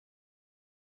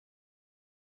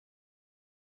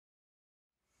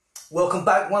Welcome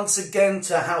back once again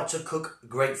to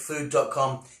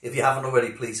howtocookgreatfood.com. If you haven't already,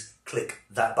 please click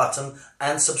that button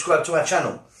and subscribe to our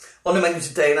channel. On the menu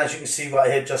today, and as you can see right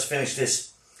here, just finished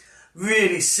this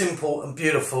really simple and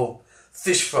beautiful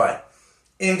fish fry.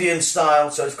 Indian style,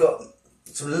 so it's got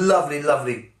some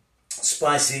lovely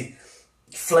spicy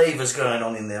flavours going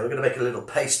on in there. We're going to make a little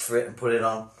paste for it and put it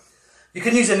on. You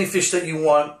can use any fish that you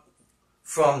want,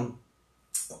 from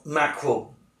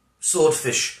mackerel,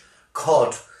 swordfish,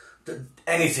 cod.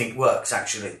 Anything works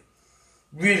actually.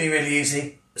 Really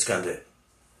easy. Let's go and do it.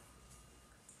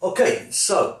 Okay,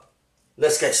 so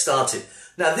let's get started.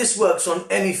 Now this works on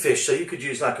any fish, so you could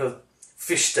use like a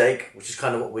fish steak, which is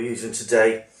kind of what we're using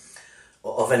today,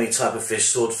 of any type of fish,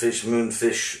 swordfish,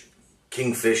 moonfish,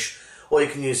 kingfish, or you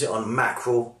can use it on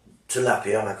mackerel,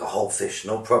 tilapia, like a whole fish,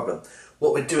 no problem.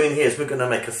 What we're doing here is we're going to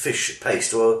make a fish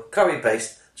paste or a curry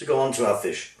paste to go onto our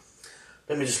fish.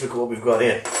 Let me just look at what we've got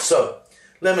here. So,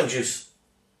 lemon juice.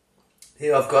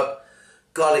 Here I've got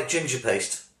garlic ginger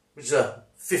paste, which is a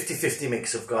 50-50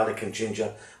 mix of garlic and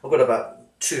ginger. I've got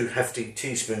about 2 hefty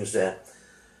teaspoons there.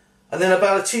 And then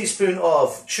about a teaspoon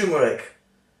of turmeric,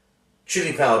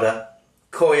 chili powder,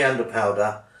 coriander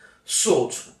powder,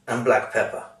 salt and black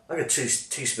pepper. Like a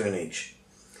teaspoon each.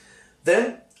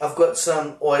 Then I've got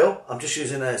some oil. I'm just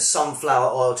using a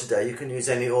sunflower oil today. You can use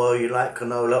any oil you like,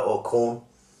 canola or corn.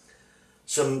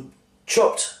 Some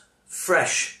chopped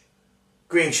fresh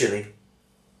green chilli,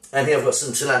 and here I've got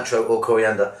some cilantro or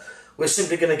coriander. We're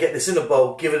simply going to get this in a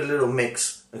bowl, give it a little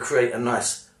mix and create a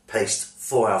nice paste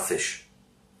for our fish.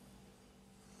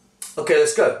 Okay,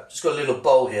 let's go. Just got a little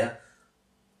bowl here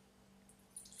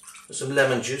with some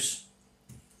lemon juice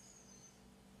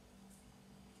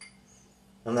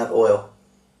and that oil.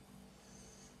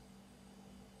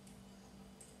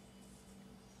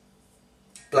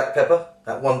 Black pepper,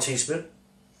 at 1 teaspoon.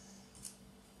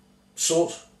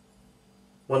 Salt,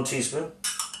 1 teaspoon.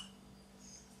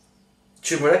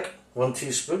 Turmeric, 1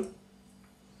 teaspoon.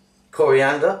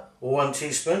 Coriander, 1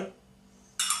 teaspoon.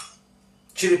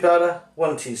 Chili powder,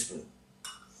 1 teaspoon.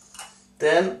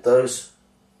 Then those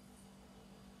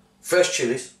fresh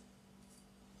chilies.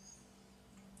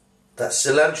 That's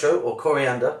cilantro or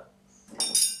coriander.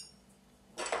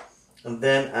 And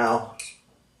then our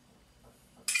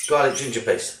garlic ginger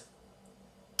paste.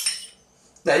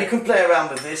 Now you can play around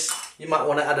with this. You might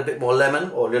want to add a bit more lemon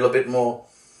or a little bit more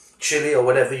chili or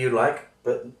whatever you like,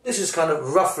 but this is kind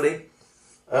of roughly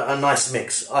a nice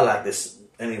mix. I like this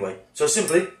anyway. So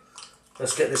simply,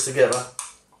 let's get this together.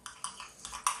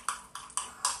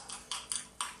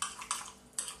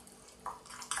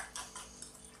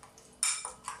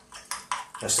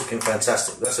 That's looking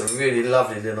fantastic. That's a really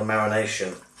lovely little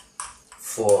marination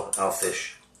for our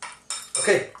fish.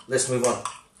 Okay, let's move on.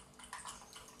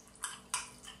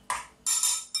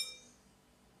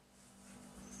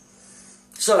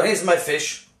 So here's my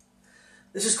fish.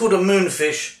 This is called a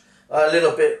moonfish, a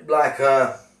little bit like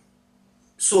a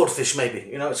swordfish maybe.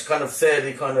 You know, it's kind of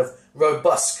fairly kind of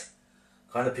robust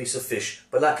kind of piece of fish.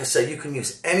 But like I say, you can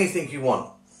use anything you want.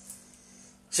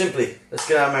 Simply, let's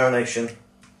get our marination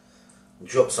and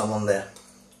drop some on there.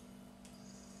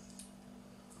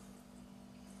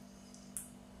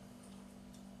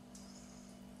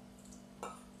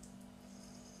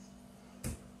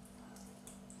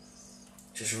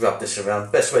 Just rub this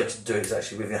around. Best way to do it is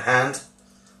actually with your hand,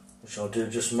 which I'll do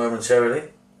just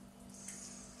momentarily.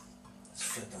 Let's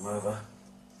flip them over.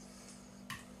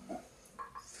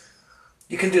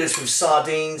 You can do this with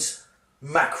sardines,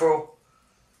 mackerel,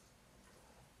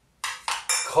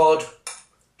 cod,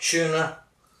 tuna.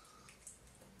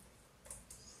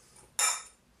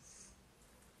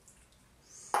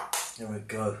 There we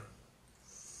go.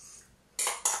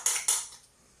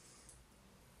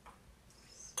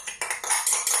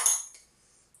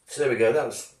 So there we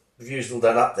go, we've used all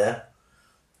that up there,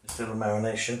 this little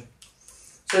marination.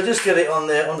 So just get it on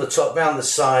there, on the top, round the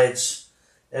sides,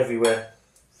 everywhere.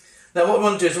 Now what we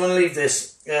want to do is we want to leave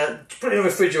this, put it in the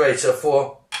refrigerator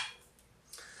for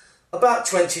about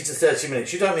 20 to 30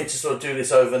 minutes. You don't need to sort of do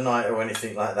this overnight or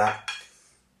anything like that.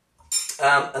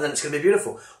 And then it's going to be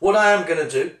beautiful. What I am going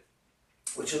to do,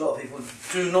 which a lot of people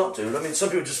do not do, I mean some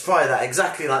people just fry that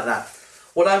exactly like that.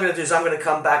 What I'm going to do is I'm going to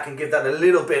come back and give that a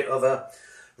little bit of a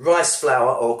rice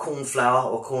flour or corn flour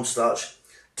or cornstarch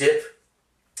dip,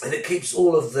 and it keeps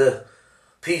all of the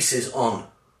pieces on.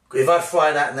 If I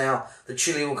fry that now, the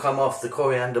chili will come off, the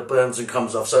coriander burns and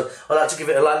comes off. So I like to give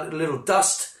it a little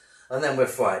dust and then we'll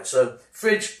fry it. So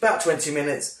fridge, about 20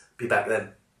 minutes, be back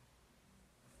then.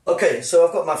 Okay, so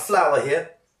I've got my flour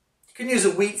here. You can use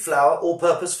a wheat flour,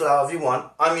 all-purpose flour if you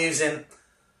want. I'm using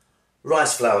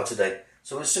rice flour today.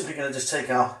 So we're simply going to just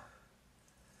take our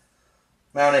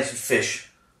marinated fish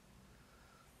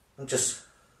and just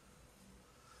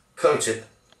coat it.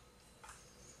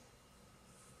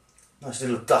 Nice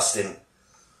little dusting.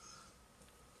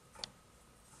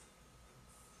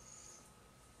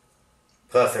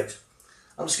 Perfect.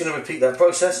 I'm just going to repeat that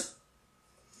process.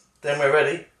 Then we're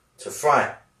ready to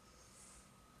fry.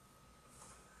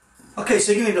 Okay,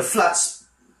 so you need a flat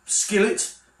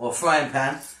skillet or frying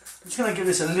pan. I'm just going to give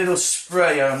this a little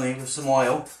spray only with some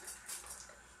oil.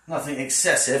 Nothing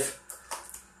excessive.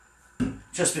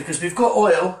 Just because we've got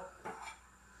oil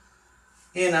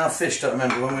in our fish, don't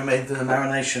remember when we made the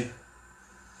marination.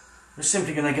 We're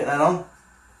simply going to get that on.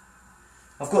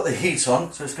 I've got the heat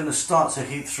on, so it's going to start to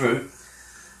heat through.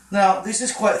 Now, this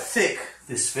is quite thick,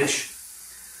 this fish,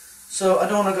 so I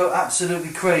don't want to go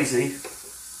absolutely crazy,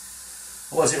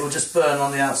 otherwise it will just burn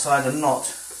on the outside and not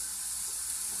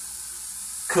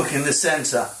cook in the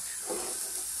centre.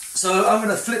 So I'm going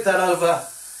to flip that over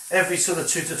every sort of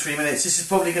 2 to 3 minutes. This is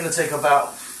probably going to take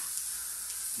about,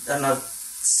 I don't know,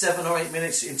 7 or 8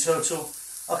 minutes in total.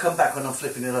 I'll come back when I'm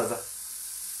flipping it over.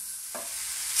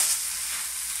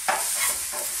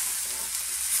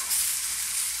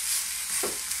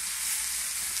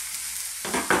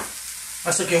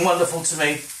 That's looking wonderful to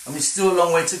me. I mean, still a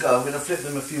long way to go. I'm going to flip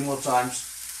them a few more times.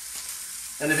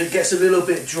 And if it gets a little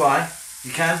bit dry,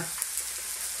 you can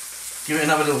give it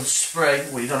another little spray.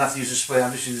 Well, you don't have to use a spray,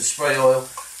 I'm just using spray oil.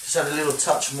 Just add a little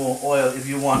touch more oil if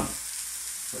you want.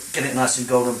 Get it nice and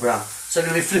golden brown. So I'm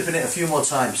going to be flipping it a few more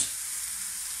times.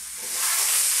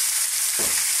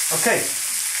 Okay,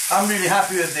 I'm really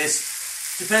happy with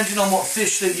this. Depending on what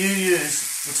fish that you use,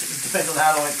 it depends on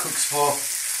how long it cooks for.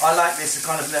 I like this to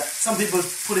kind of let, some people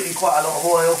put it in quite a lot of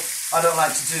oil. I don't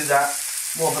like to do that.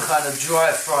 More of a kind of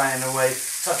dry fry in a way,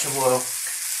 touch of oil.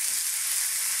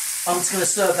 I'm just going to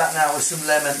serve that now with some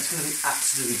lemon. It's going to be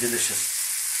absolutely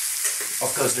delicious.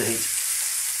 Off goes the heat.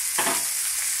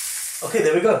 Okay,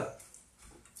 there we go.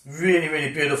 Really,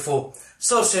 really beautiful.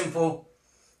 So simple.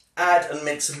 Add and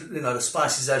mix, the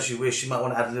spices as you wish. You might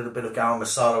want to add a little bit of garam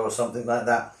masala or something like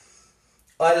that.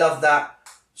 I love that.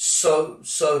 So,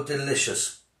 so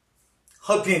delicious.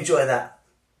 Hope you enjoy that.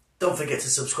 Don't forget to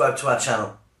subscribe to our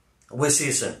channel. We'll see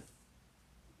you soon.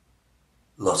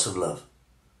 Lots of love.